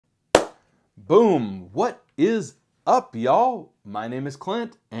Boom! What is up, y'all? My name is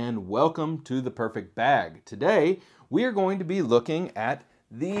Clint, and welcome to The Perfect Bag. Today, we are going to be looking at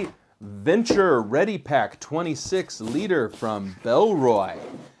the Venture Ready Pack 26 liter from Bellroy.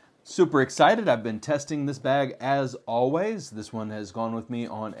 Super excited. I've been testing this bag as always. This one has gone with me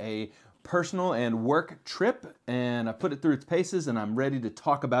on a personal and work trip, and I put it through its paces, and I'm ready to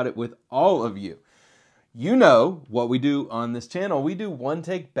talk about it with all of you. You know what we do on this channel. We do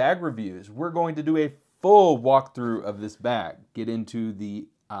one-take bag reviews. We're going to do a full walkthrough of this bag, get into the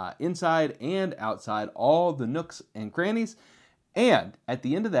inside and outside, all the nooks and crannies, and at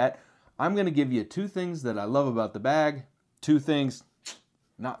the end of that, I'm going to give you 2 things that I love about the bag, 2 things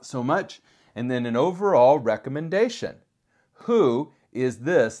not so much, and then an overall recommendation. Who is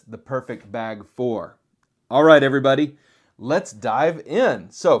this the perfect bag for? All right, everybody. Let's dive in.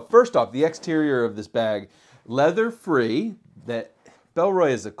 So first off, the exterior of this bag, leather-free. That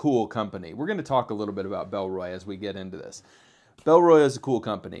Bellroy is a cool company. We're going to talk a little bit about Bellroy as we get into this. Bellroy is a cool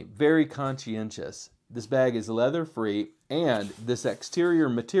company, very conscientious. This bag is leather-free, and this exterior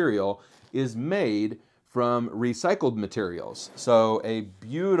material is made from recycled materials. So a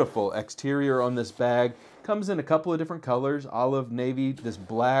beautiful exterior on this bag. Comes in a couple of different colors, olive, navy, this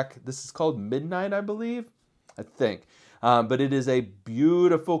black. This is called Midnight, I believe, I think. But it is a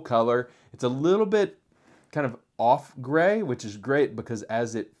beautiful color. It's a little bit kind of off gray, which is great because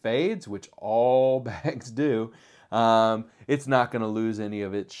as it fades, which all bags do, it's not going to lose any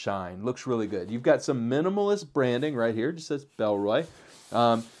of its shine. Looks really good. You've got some minimalist branding right here. It just says Bellroy.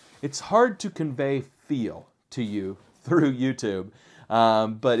 It's hard to convey feel to you through YouTube,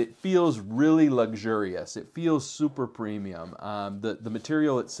 but it feels really luxurious. It feels super premium. The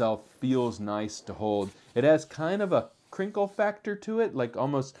material itself feels nice to hold. It has kind of a crinkle factor to it, like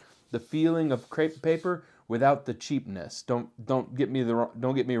almost the feeling of crepe paper without the cheapness. Don't get me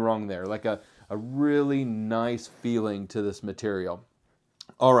wrong there. Like a really nice feeling to this material.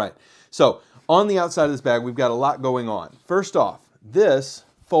 All right. So on the outside of this bag, we've got a lot going on. First off, this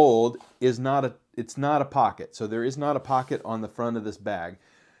fold is not a pocket. So there is not a pocket on the front of this bag.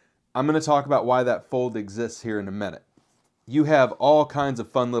 I'm going to talk about why that fold exists here in a minute. You have all kinds of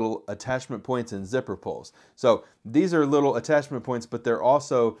fun little attachment points and zipper pulls. So these are little attachment points, but they're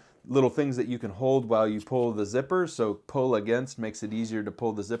also little things that you can hold while you pull the zippers. So pull against makes it easier to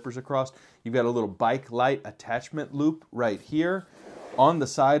pull the zippers across. You've got a little bike light attachment loop right here. On the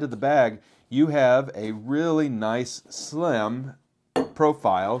side of the bag, you have a really nice slim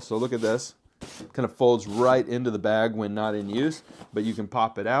profile. So look at this. Kind of folds right into the bag when not in use, but you can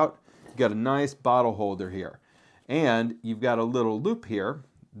pop it out. You've got a nice bottle holder here. And you've got a little loop here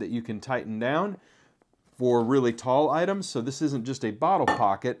that you can tighten down for really tall items. So this isn't just a bottle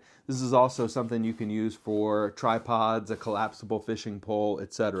pocket. This is also something you can use for tripods, a collapsible fishing pole,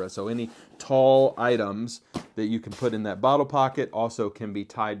 etc. So any tall items that you can put in that bottle pocket also can be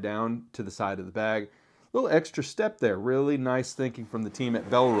tied down to the side of the bag. A little extra step there. Really nice thinking from the team at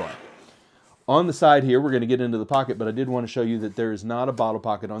Bellroy. On the side here, we're going to get into the pocket, but I did want to show you that there is not a bottle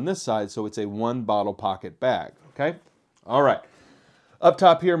pocket on this side, so it's a 1 bottle pocket bag, okay? All right. Up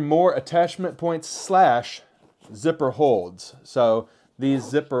top here, more attachment points / zipper holds. So these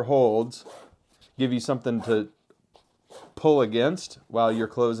zipper holds give you something to pull against while you're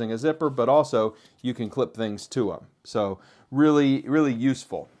closing a zipper, but also you can clip things to them. So really, really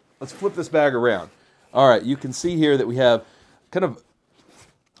useful. Let's flip this bag around. All right, you can see here that we have kind of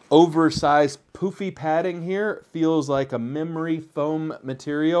oversized poofy padding here. Feels like a memory foam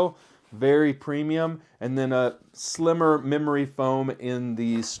material, very premium, and then a slimmer memory foam in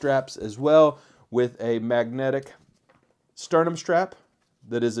the straps as well, with a magnetic sternum strap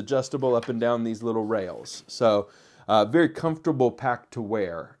that is adjustable up and down these little rails. So very comfortable pack to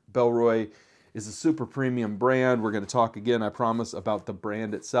wear. Bellroy is a super premium brand. We're going to talk again, I promise, about the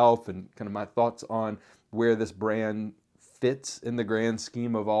brand itself and kind of my thoughts on where this brand fits in the grand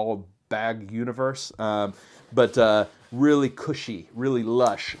scheme of all bag universe, but really cushy, really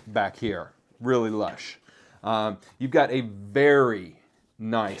lush back here, really lush. You've got a very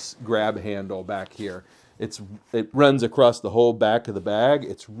nice grab handle back here. It runs across the whole back of the bag.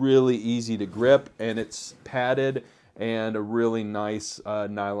 It's really easy to grip, and it's padded and a really nice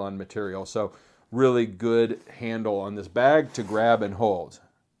nylon material. So really good handle on this bag to grab and hold.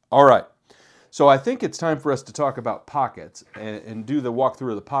 All right. So I think it's time for us to talk about pockets and do the walkthrough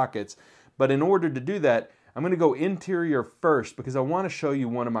of the pockets. But in order to do that, I'm going to go interior first because I want to show you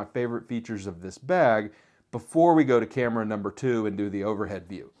one of my favorite features of this bag before we go to camera number 2 and do the overhead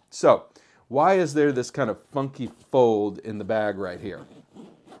view. So why is there this kind of funky fold in the bag right here?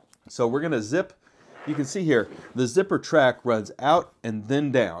 So we're going to zip. You can see here the zipper track runs out and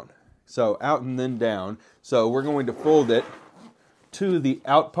then down. So out and then down. So we're going to fold it to the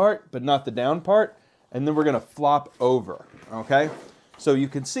out part, but not the down part. And then we're going to flop over, okay? So you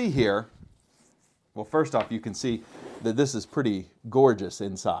can see here, well, first off, you can see that this is pretty gorgeous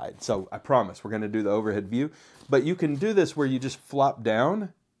inside. So I promise we're going to do the overhead view. But you can do this where you just flop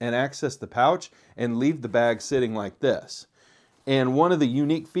down and access the pouch and leave the bag sitting like this. And one of the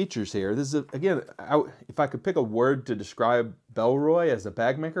unique features here, this is, again, if I could pick a word to describe Bellroy as a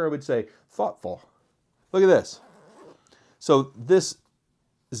bag maker, I would say thoughtful. Look at this. So this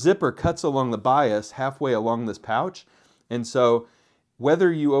zipper cuts along the bias halfway along this pouch. And so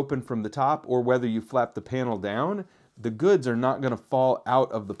whether you open from the top or whether you flap the panel down, the goods are not going to fall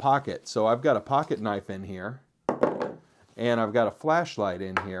out of the pocket. So I've got a pocket knife in here, and I've got a flashlight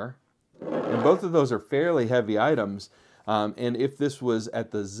in here. And both of those are fairly heavy items. And if this was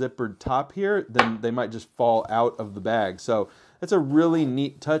at the zippered top here, then they might just fall out of the bag. So that's a really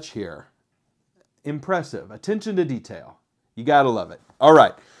neat touch here. Impressive. Attention to detail. You gotta love it. All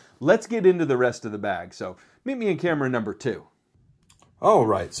right, let's get into the rest of the bag. So meet me in camera number 2. All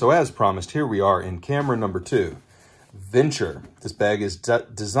right, so as promised, here we are in camera number 2. Venture. This bag is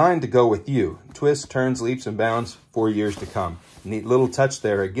designed to go with you. Twists, turns, leaps, and bounds for years to come. Neat little touch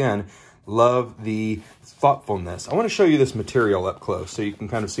there again. Love the thoughtfulness. I want to show you this material up close so you can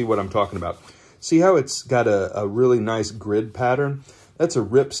kind of see what I'm talking about. See how it's got a really nice grid pattern? That's a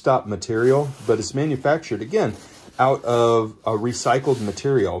ripstop material, but it's manufactured, again, out of a recycled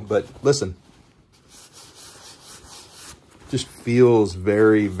material. But listen, just feels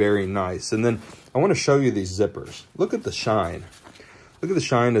very, very nice. And then I want to show you these zippers. Look at the shine. Look at the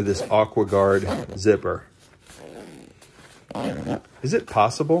shine of this AquaGuard zipper. Is it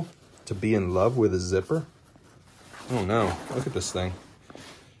possible to be in love with a zipper? Oh no, look at this thing.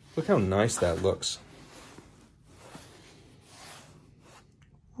 Look how nice that looks.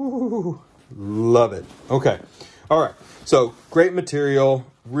 Ooh, love it. Okay, all right, so great material.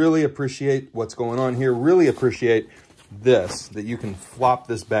 Really appreciate what's going on here. Really appreciate this, that you can flop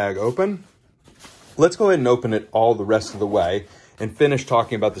this bag open. Let's go ahead and open it all the rest of the way and finish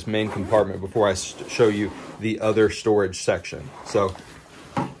talking about this main compartment before I show you the other storage section. So,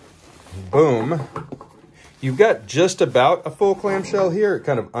 boom. You've got just about a full clamshell here. It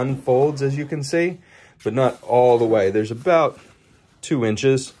kind of unfolds, as you can see, but not all the way. There's about 2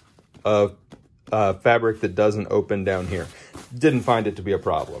 inches of fabric that doesn't open down here. Didn't find it to be a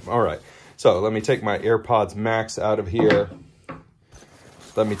problem. All right, so let me take my AirPods Max out of here.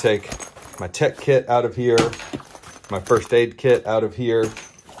 Let me take my tech kit out of here, my first aid kit out of here.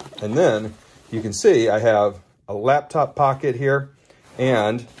 And then you can see I have a laptop pocket here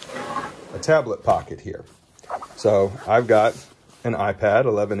and a tablet pocket here. So I've got an iPad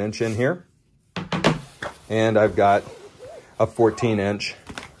 11-inch in here, and I've got a 14-inch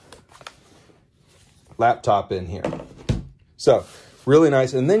laptop in here. So really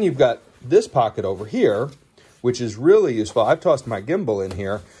nice. And then you've got this pocket over here, which is really useful. I've tossed my gimbal in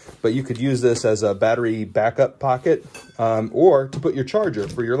here, but you could use this as a battery backup pocket or to put your charger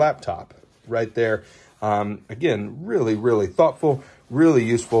for your laptop right there. Again, really, really thoughtful, really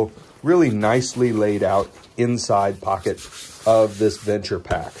useful, really nicely laid out inside pocket of this Venture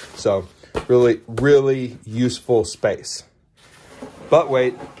pack. So really, really useful space. But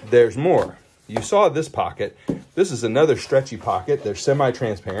wait, there's more. You saw this pocket. This is another stretchy pocket. They're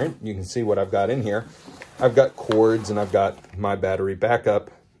semi-transparent. You can see what I've got in here. I've got cords and I've got my battery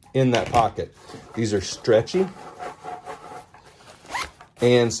backup in that pocket. These are stretchy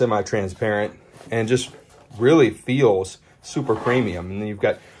and semi-transparent and just really feels super premium. And then you've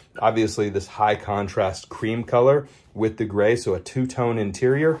got obviously this high contrast cream color with the gray, so a two-tone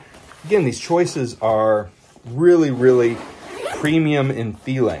interior. Again, these choices are really, really premium in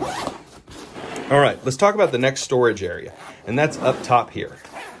feeling. All right, let's talk about the next storage area, and that's up top here.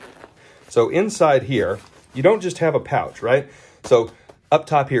 So inside here, you don't just have a pouch, right? So up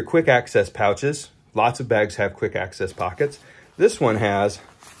top here, quick access pouches. Lots of bags have quick access pockets. This one has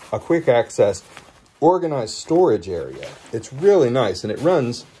a quick access organized storage area. It's really nice, and it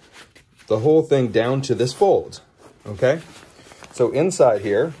runs the whole thing down to this fold, okay? So inside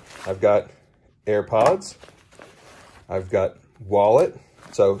here, I've got AirPods. I've got wallet.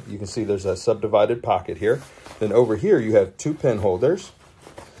 So you can see there's a subdivided pocket here. Then over here, you have 2 pen holders.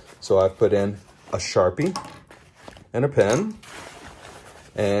 So I've put in a Sharpie and a pen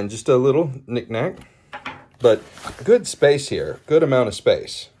and just a little knick-knack. But good space here, good amount of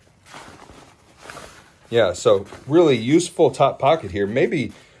space. Yeah, so really useful top pocket here.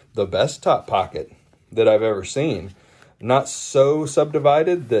 Maybe the best top pocket that I've ever seen. Not so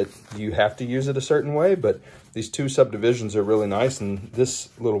subdivided that you have to use it a certain way, but these two subdivisions are really nice, and this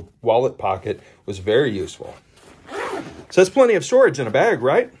little wallet pocket was very useful. So that's plenty of storage in a bag,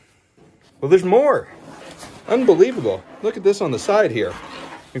 right? Well, there's more. Unbelievable. Look at this on the side here.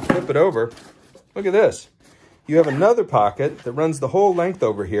 You flip it over. Look at this. You have another pocket that runs the whole length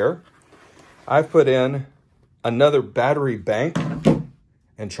over here. I've put in another battery bank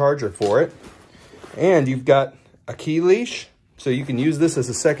and charger for it. And you've got a key leash, so you can use this as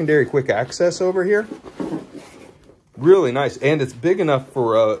a secondary quick access over here. Really nice, and it's big enough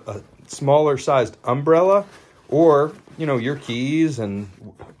for a smaller sized umbrella, or, you know, your keys, and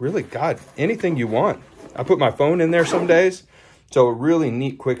really, God, anything you want. I put my phone in there some days, so a really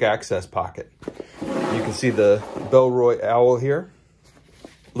neat quick access pocket. You can see the Bellroy owl here.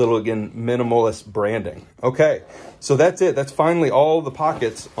 Little, again, minimalist branding. Okay, so that's it. That's finally all the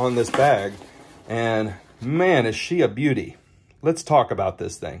pockets on this bag, and man, is she a beauty. Let's talk about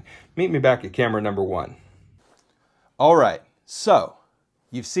this thing. Meet me back at camera number 1. All right, so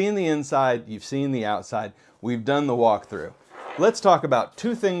you've seen the inside, you've seen the outside, we've done the walkthrough. Let's talk about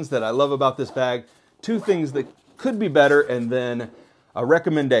 2 things that I love about this bag, 2 things that could be better, and then a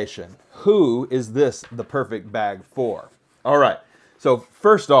recommendation. Who is this the perfect bag for? All right, so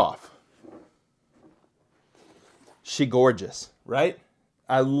first off, she gorgeous, right?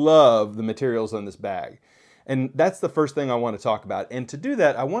 I love the materials on this bag. And that's the first thing I want to talk about. And to do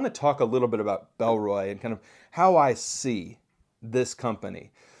that, I want to talk a little bit about Bellroy and kind of how I see this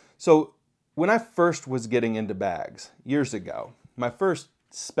company. So when I first was getting into bags years ago, my first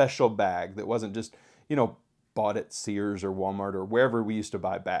special bag that wasn't just, you know, bought at Sears or Walmart or wherever we used to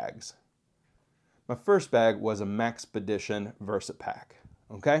buy bags. My first bag was a Maxpedition VersaPack,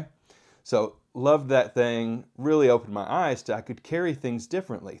 okay? So loved that thing, really opened my eyes to I could carry things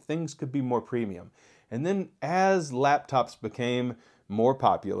differently. Things could be more premium. And then as laptops became more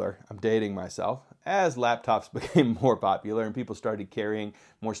popular, I'm dating myself, as laptops became more popular and people started carrying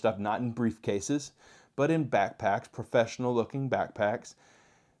more stuff, not in briefcases, but in backpacks, professional looking backpacks,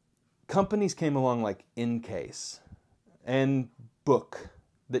 companies came along like Incase and Book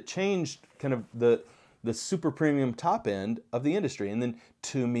that changed kind of the super premium top end of the industry. And then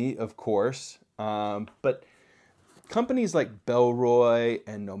Toomey, of course, but companies like Bellroy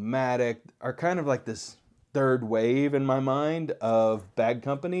and Nomadic are kind of like this third wave in my mind of bag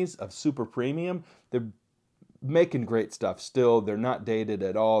companies, of super premium. They're making great stuff still. They're not dated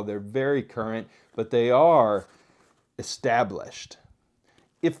at all. They're very current, but they are established.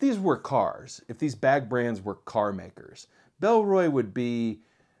 If these were cars, if these bag brands were car makers, Bellroy would be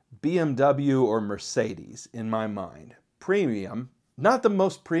BMW or Mercedes in my mind. Premium. Not the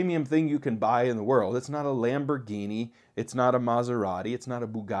most premium thing you can buy in the world. It's not a Lamborghini. It's not a Maserati. It's not a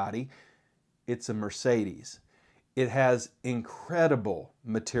Bugatti. It's a Mercedes. It has incredible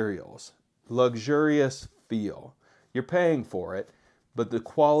materials, luxurious feel. You're paying for it, but the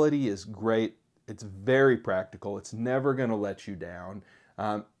quality is great. It's very practical. It's never going to let you down.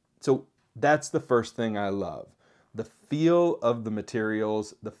 So that's the first thing I love. The feel of the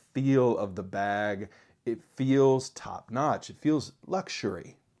materials, the feel of the bag. It feels top-notch. It feels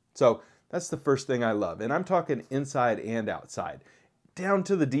luxury. So that's the first thing I love. And I'm talking inside and outside, down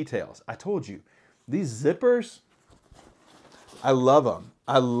to the details. I told you, these zippers, I love them.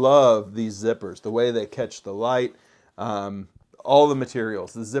 I love these zippers, the way they catch the light, all the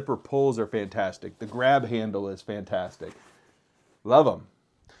materials. The zipper pulls are fantastic. The grab handle is fantastic. Love them.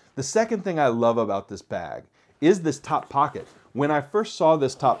 The second thing I love about this bag is this top pocket. When I first saw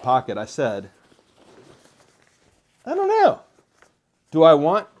this top pocket, I said, I don't know. Do I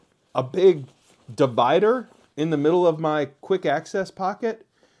want a big divider in the middle of my quick access pocket?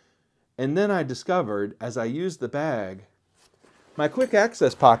 And then I discovered, as I used the bag, my quick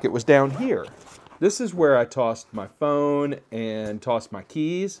access pocket was down here. This is where I tossed my phone and tossed my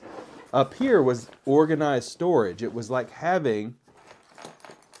keys. Up here was organized storage. It was like having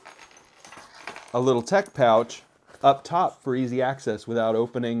a little tech pouch up top for easy access without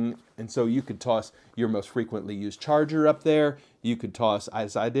opening. And so you could toss your most frequently used charger up there. You could toss,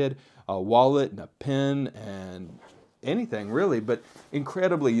 as I did, a wallet and a pen and anything really, but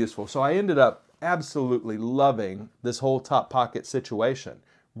incredibly useful. So I ended up absolutely loving this whole top pocket situation.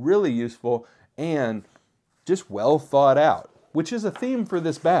 Really useful and just well thought out, which is a theme for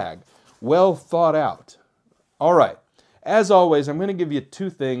this bag. Well thought out. All right. As always, I'm going to give you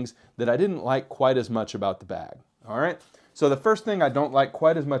 2 things that I didn't like quite as much about the bag. All right? So the first thing I don't like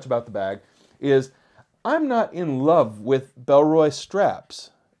quite as much about the bag is I'm not in love with Bellroy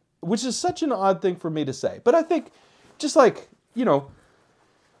straps, which is such an odd thing for me to say. But I think just like, you know,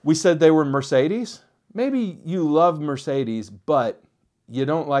 we said they were Mercedes, maybe you love Mercedes, but you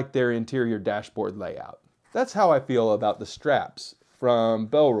don't like their interior dashboard layout. That's how I feel about the straps from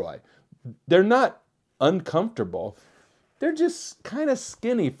Bellroy. They're not uncomfortable. They're just kind of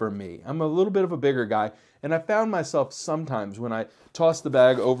skinny for me. I'm a little bit of a bigger guy, and I found myself sometimes when I tossed the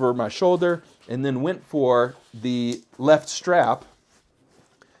bag over my shoulder and then went for the left strap,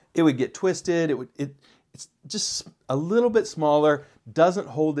 it would get twisted. It's just a little bit smaller, doesn't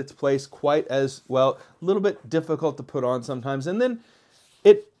hold its place quite as well, a little bit difficult to put on sometimes. And then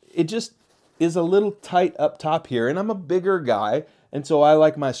it just is a little tight up top here, and I'm a bigger guy, and so I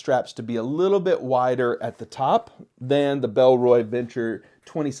like my straps to be a little bit wider at the top than the Bellroy Venture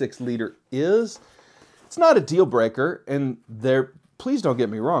 26 liter is. It's not a deal breaker, and please don't get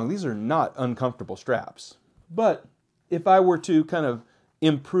me wrong, these are not uncomfortable straps. But if I were to kind of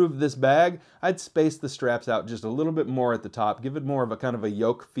improve this bag, I'd space the straps out just a little bit more at the top, give it more of a kind of a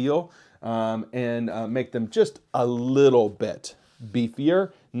yoke feel, and make them just a little bit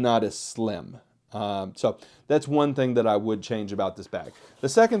beefier, not as slim. So that's one thing that I would change about this bag. The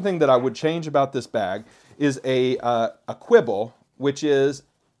second thing that I would change about this bag is a quibble, which is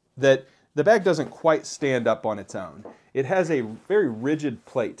that the bag doesn't quite stand up on its own. It has a very rigid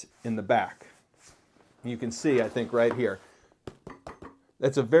plate in the back. You can see, I think, right here.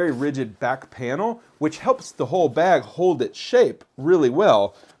 That's a very rigid back panel, which helps the whole bag hold its shape really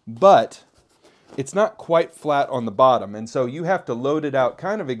well, but it's not quite flat on the bottom, and so you have to load it out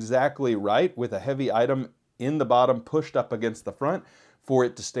kind of exactly right with a heavy item in the bottom pushed up against the front for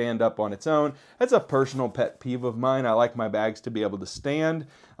it to stand up on its own. That's a personal pet peeve of mine. I like my bags to be able to stand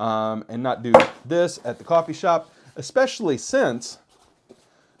and not do this at the coffee shop, especially since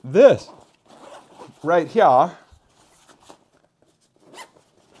this right here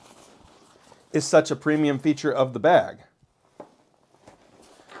is such a premium feature of the bag.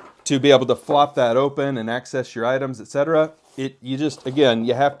 To be able to flop that open and access your items, etc. You just, again,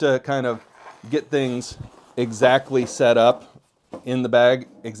 you have to kind of get things exactly set up in the bag,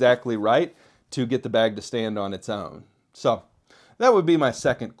 exactly right, to get the bag to stand on its own. So that would be my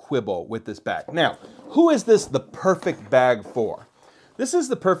second quibble with this bag. Now, who is this the perfect bag for? This is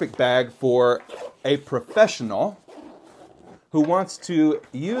the perfect bag for a professional who wants to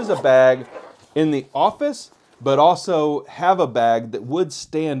use a bag in the office, but also have a bag that would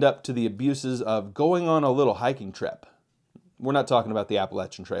stand up to the abuses of going on a little hiking trip. We're not talking about the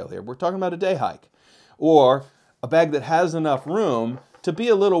Appalachian Trail here. We're talking about a day hike. Or a bag that has enough room to be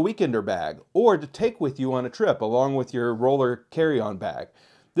a little weekender bag, or to take with you on a trip along with your roller carry-on bag.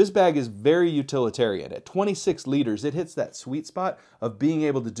 This bag is very utilitarian. At 26 liters, it hits that sweet spot of being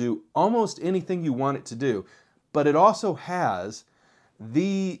able to do almost anything you want it to do. But it also has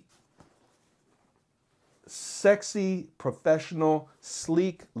the sexy, professional,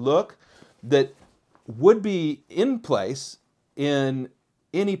 sleek look that would be in place in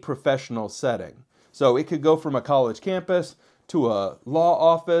any professional setting. So it could go from a college campus to a law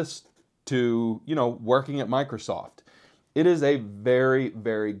office to, working at Microsoft. It is a very,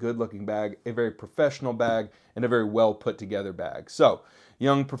 very good looking bag, a very professional bag, and a very well put together bag. So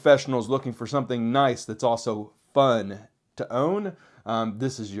young professionals looking for something nice that's also fun to own,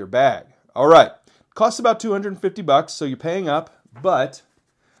 this is your bag. All right. Costs about $250, so you're paying up, but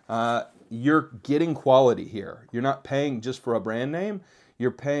you're getting quality here. You're not paying just for a brand name.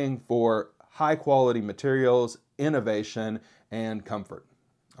 You're paying for high quality materials, innovation, and comfort.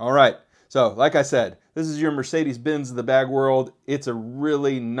 All right, so like I said, this is your Mercedes-Benz of the bag world. It's a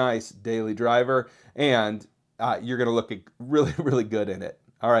really nice daily driver, and you're going to look really, really good in it.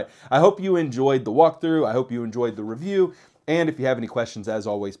 All right, I hope you enjoyed the walkthrough. I hope you enjoyed the review. And if you have any questions, as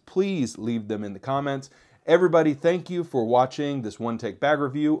always, please leave them in the comments. Everybody, thank you for watching this one-take bag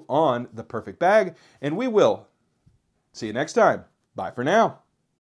review on the Perfect Bag, and we will see you next time. Bye for now.